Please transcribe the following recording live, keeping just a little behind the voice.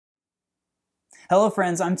Hello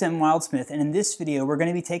friends, I'm Tim WIldsmith, and in this video we're going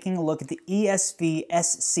to be taking a look at the ESV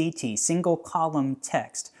SCT, single column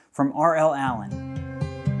text, from R.L. Allan.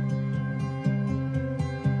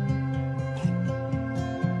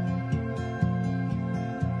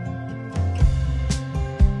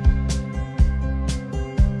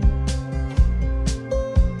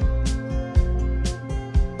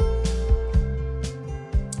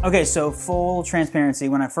 Okay, so full transparency,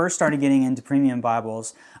 when I first started getting into premium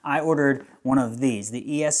Bibles, I ordered one of these, the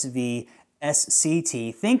ESV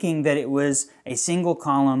SCT, thinking that it was a single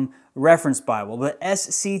column reference Bible. But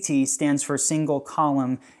SCT stands for single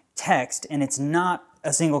column text, and it's not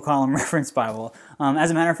a single column reference Bible. As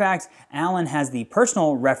a matter of fact, Allan has the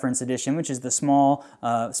personal reference edition, which is the small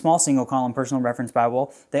single column personal reference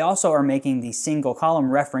Bible. They also are making the single column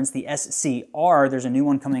reference, the SCR. There's a new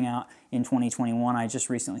one coming out in 2021. I just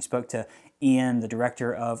recently spoke to Ian, the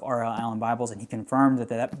director of R.L. Allan Bibles, and he confirmed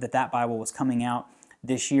that Bible was coming out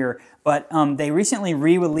this year. But they recently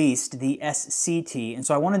re-released the SCT, and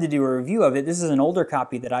so I wanted to do a review of it. This is an older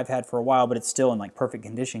copy that I've had for a while, but it's still in like perfect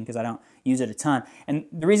condition because I don't use it a ton. And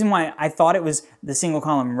the reason why I thought it was the single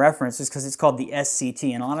column reference is because it's called the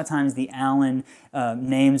SCT, and a lot of times the Allan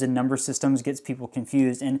names and number systems gets people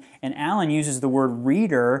confused. And Allan uses the word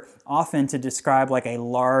reader often to describe like a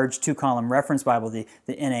large two-column reference Bible, the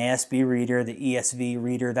NASB reader, the ESV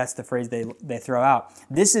reader. That's the phrase they throw out.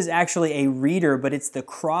 This is actually a reader, but it's the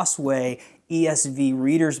Crossway ESV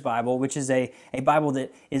Reader's Bible, which is a Bible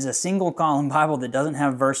that is a single column Bible that doesn't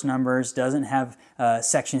have verse numbers, doesn't have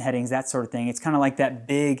section headings, that sort of thing. It's kind of like that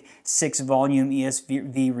big 6-volume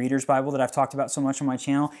ESV Reader's Bible that I've talked about so much on my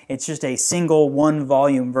channel. It's just a single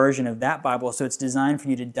 1-volume version of that Bible, so it's designed for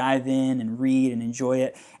you to dive in and read and enjoy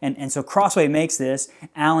it. And so Crossway makes this.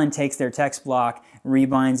 Allan takes their text block,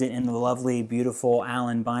 rebinds it in the lovely, beautiful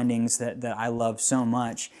Allan bindings that I love so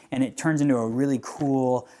much, and it turns into a really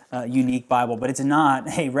cool, unique Bible. But it's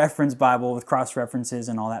not a reference Bible with cross-references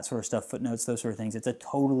and all that sort of stuff, footnotes, those sort of things. It's a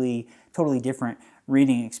totally different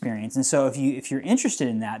reading experience. And so if you're interested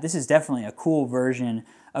in that, this is definitely a cool version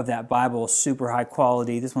of that Bible, super high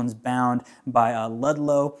quality. This one's bound by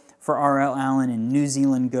Ludlow for R.L. Allan in New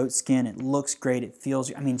Zealand goatskin. It looks great. It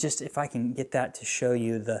feels, I mean, just if I can get that to show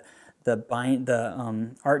you the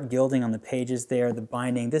art gilding on the pages there, the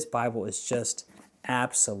binding. This Bible is just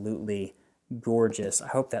absolutely gorgeous. I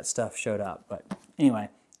hope that stuff showed up. But anyway,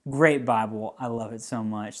 great Bible. I love it so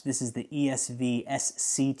much. This is the ESV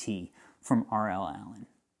SCT from R.L. Allan.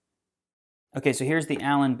 Okay, so here's the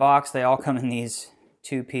Allan box. They all come in these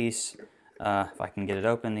two-piece, if I can get it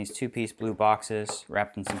open, these two-piece blue boxes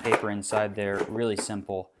wrapped in some paper inside there. Really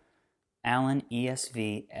simple. Allan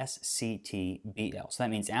ESV SCT BL. So that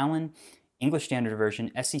means Allan English Standard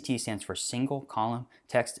Version. SCT stands for Single Column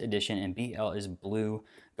Text Edition, and BL is blue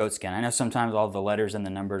goatskin. I know sometimes all the letters and the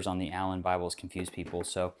numbers on the Allan Bibles confuse people,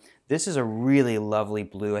 so this is a really lovely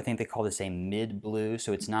blue. I think they call this a mid-blue,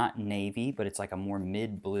 so it's not navy, but it's like a more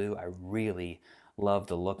mid-blue. I really love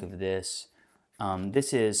the look of this.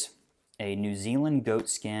 This is a New Zealand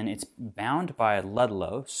goatskin. It's bound by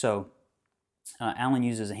Ludlow, so Allan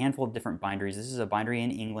uses a handful of different binderies. This is a bindery in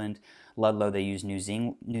England. Ludlow, they use New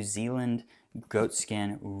Zealand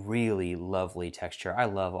goatskin. Really lovely texture. I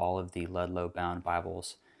love all of the Ludlow bound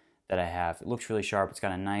Bibles that I have. It looks really sharp. It's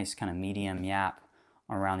got a nice kind of medium yap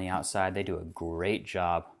around the outside. They do a great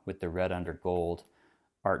job with the red under gold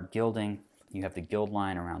art gilding. You have the gild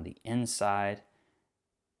line around the inside.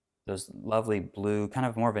 Those lovely blue, kind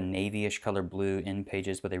of more of a navy-ish color blue end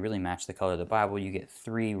pages, but they really match the color of the Bible. You get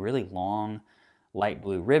 3 really long light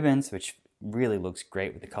blue ribbons, which really looks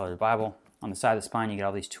great with the color of the Bible. On the side of the spine, you get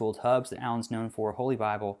all these tooled hubs that Allan's known for: Holy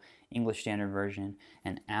Bible, English Standard Version,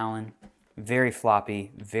 and Allan. Very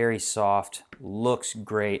floppy, very soft, looks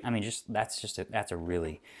great. I mean, that's a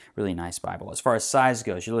really nice Bible. As far as size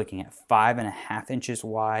goes, you're looking at 5.5 inches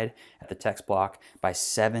wide at the text block by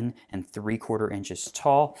 7 3/4 inches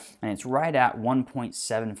tall, and it's right at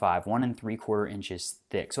 1.75, 1 3/4 inches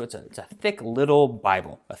thick. So it's a thick little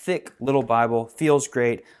Bible. A thick little Bible, feels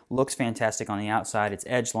great, looks fantastic on the outside. It's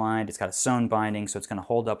edge lined, it's got a sewn binding, so it's going to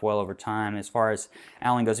hold up well over time. As far as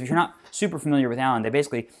Allan goes, if you're not super familiar with Allan,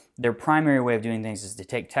 their primary way of doing things is to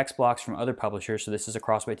take text blocks from other publishers, so this is a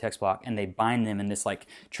Crossway text block, and they bind them in this like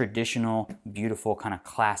traditional, beautiful, kind of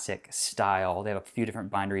classic style. They have a few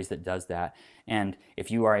different binderies that does that, and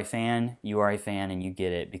if you are a fan, and you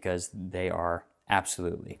get it because they are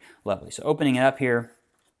absolutely lovely. So opening it up here,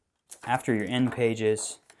 after your end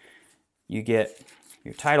pages, you get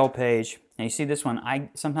your title page, Now you see this one,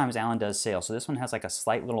 sometimes Allan does sale, so this one has like a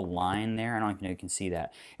slight little line there. I don't even know if you can see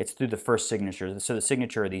that. It's through the first signature. So the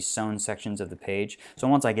signature are these sewn sections of the page. So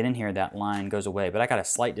once I get in here, that line goes away. But I got a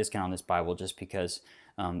slight discount on this Bible just because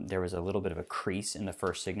there was a little bit of a crease in the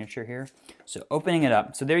first signature here. So opening it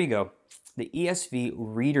up, so there you go. The ESV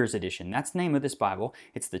Reader's Edition. That's the name of this Bible.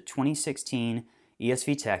 It's the 2016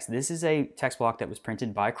 ESV text. This is a text block that was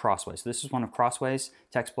printed by Crossway. So this is one of Crossway's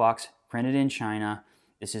text blocks printed in China.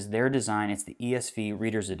 This is their design. It's the ESV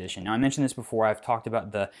Reader's Edition. Now I mentioned this before. I've talked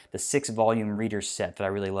about the 6-volume reader's set that I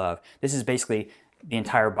really love. This is basically the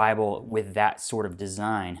entire Bible with that sort of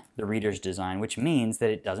design, the reader's design, which means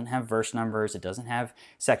that it doesn't have verse numbers, it doesn't have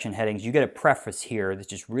section headings. You get a preface here that's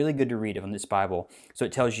just really good to read on this Bible. So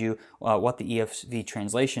it tells you what the ESV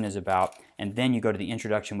translation is about, and then you go to the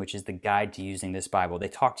introduction, which is the guide to using this Bible. They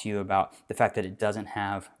talk to you about the fact that it doesn't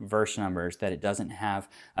have verse numbers, that it doesn't have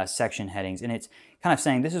section headings, and it's kind of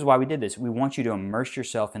saying, this is why we did this. We want you to immerse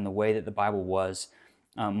yourself in the way that the Bible was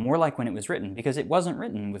more like when it was written, because it wasn't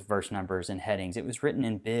written with verse numbers and headings. It was written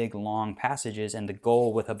in big, long passages, and the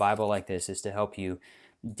goal with a Bible like this is to help you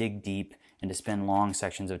dig deep and to spend long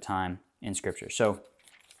sections of time in Scripture. So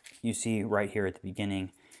you see right here at the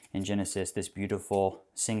beginning in Genesis, this beautiful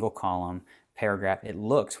single column paragraph. It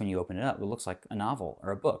looks, when you open it up, it looks like a novel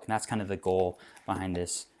or a book, and that's kind of the goal behind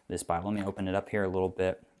this Bible. Let me open it up here a little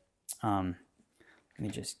bit. Let me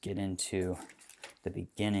just get into the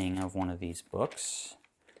beginning of one of these books.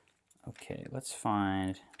 Okay, let's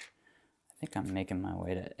find, I think I'm making my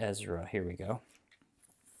way to Ezra. Here we go.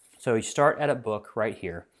 So you start at a book right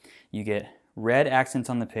here. You get red accents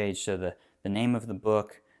on the page, so the name of the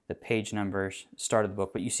book, the page numbers, start of the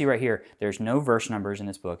book. But you see right here, there's no verse numbers in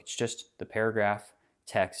this book. It's just the paragraph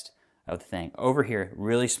text of the thing. Over here,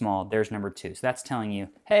 really small, there's number 2. So that's telling you,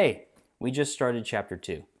 hey, we just started chapter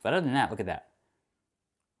 2. But other than that, look at that.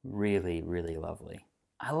 Really, really lovely.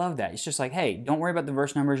 I love that. It's just like, hey, don't worry about the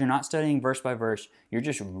verse numbers. You're not studying verse by verse. You're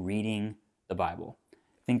just reading the Bible.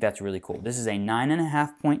 I think that's really cool. This is a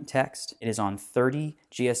 9.5 point text. It is on 30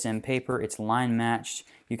 GSM paper. It's line matched.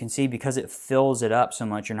 You can see because it fills it up so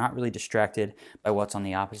much, you're not really distracted by what's on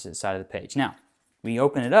the opposite side of the page. Now, we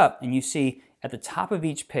open it up and you see at the top of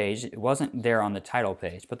each page, it wasn't there on the title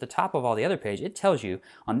page, but the top of all the other page, it tells you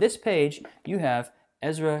on this page, you have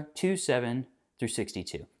Ezra 2:7 through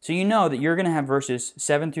 62. So you know that you're going to have verses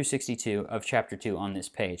 7 through 62 of chapter 2 on this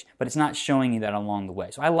page, but it's not showing you that along the way.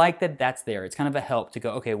 So I like that that's there. It's kind of a help to go,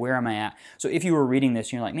 okay, where am I at? So if you were reading this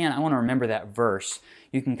and you're like, man, I want to remember that verse,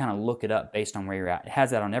 you can kind of look it up based on where you're at. It has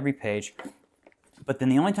that on every page. But then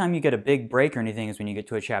the only time you get a big break or anything is when you get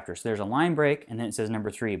to a chapter. So there's a line break and then it says number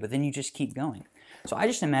 3, but then you just keep going. So I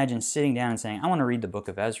just imagine sitting down and saying, I want to read the book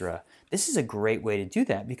of Ezra. This is a great way to do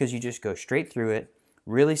that because you just go straight through it,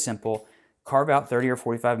 really simple. Carve out 30 or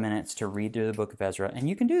 45 minutes to read through the book of Ezra, and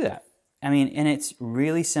you can do that. I mean, and it's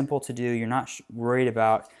really simple to do. You're not worried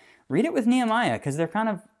about, read it with Nehemiah, because they're kind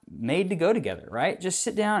of made to go together, right? Just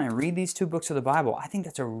sit down and read these 2 books of the Bible. I think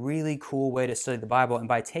that's a really cool way to study the Bible, and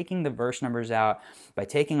by taking the verse numbers out, by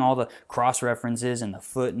taking all the cross-references and the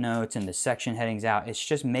footnotes and the section headings out, it's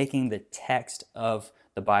just making the text of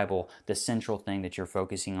the Bible the central thing that you're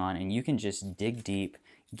focusing on, and you can just dig deep,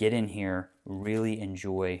 get in here, really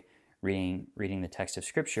enjoy reading the text of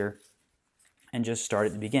Scripture, and just start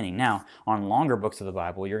at the beginning. Now, on longer books of the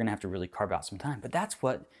Bible, you're going to have to really carve out some time, but that's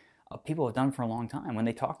what people have done for a long time. When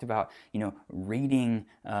they talked about, reading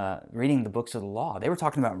the books of the law, they were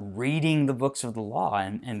talking about reading the books of the law,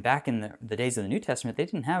 and back in the days of the New Testament, they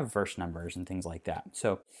didn't have verse numbers and things like that.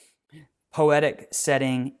 So, poetic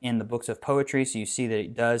setting in the books of poetry, so you see that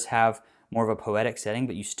it does have more of a poetic setting,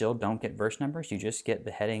 but you still don't get verse numbers, you just get the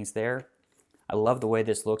headings there. I love the way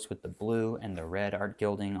this looks with the blue and the red art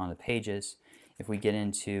gilding on the pages. If we get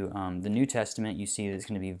into the New Testament, you see that it's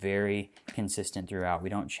going to be very consistent throughout. We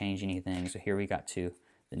don't change anything. So here we got to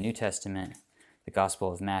the New Testament. The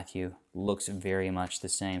Gospel of Matthew looks very much the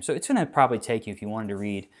same. So it's going to probably take you, if you wanted to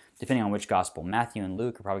read, depending on which Gospel, Matthew and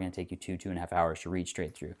Luke are probably going to take you 2.5 hours to read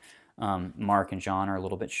straight through. Mark and John are a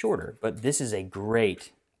little bit shorter. But this is a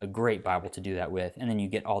great Bible to do that with. And then you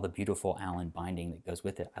get all the beautiful Allan binding that goes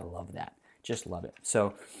with it. I love that. Just love it.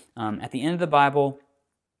 So at the end of the Bible,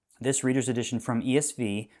 this Reader's Edition from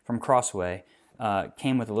ESV, from Crossway,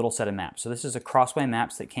 came with a little set of maps. So this is a Crossway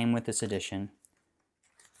maps that came with this edition.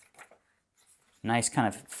 Nice kind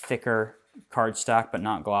of thicker cardstock, but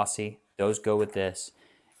not glossy. Those go with this.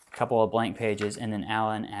 A couple of blank pages, and then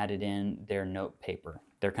Allan added in their note paper.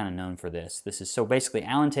 They're kind of known for this. So basically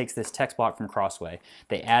Allan takes this text block from Crossway,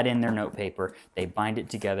 they add in their note paper, they bind it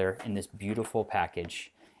together in this beautiful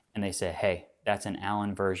package, and they say, hey, that's an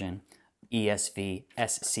Allan version ESV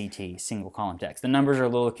SCT, single column text. The numbers are a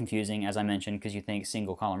little confusing, as I mentioned, because you think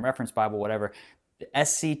single column reference Bible, whatever. The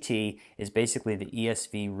SCT is basically the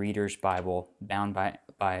ESV Reader's Bible, bound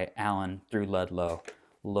by Allan through Ludlow.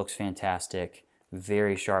 Looks fantastic,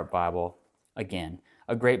 very sharp Bible. Again,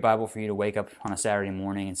 a great Bible for you to wake up on a Saturday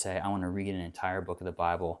morning and say, I want to read an entire book of the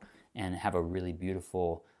Bible, and have a really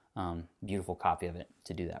beautiful, beautiful copy of it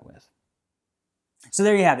to do that with. So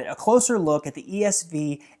there you have it, a closer look at the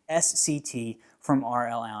ESV SCT from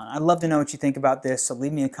R.L. Allan. I'd love to know what you think about this, so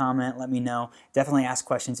leave me a comment, let me know. Definitely ask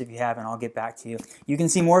questions if you have, and I'll get back to you. You can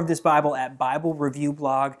see more of this Bible at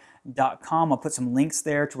BibleReviewBlog.com. I'll put some links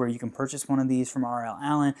there to where you can purchase one of these from R.L.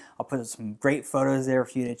 Allan. I'll put some great photos there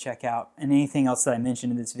for you to check out, and anything else that I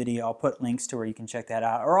mentioned in this video, I'll put links to where you can check that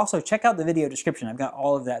out. Or also check out the video description. I've got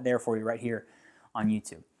all of that there for you right here on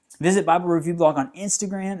YouTube. Visit Bible Review Blog on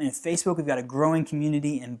Instagram and Facebook. We've got a growing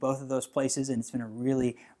community in both of those places, and it's been a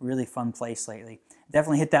really, really fun place lately.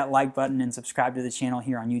 Definitely hit that like button and subscribe to the channel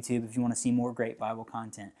here on YouTube if you want to see more great Bible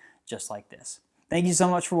content just like this. Thank you so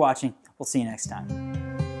much for watching. We'll see you next time.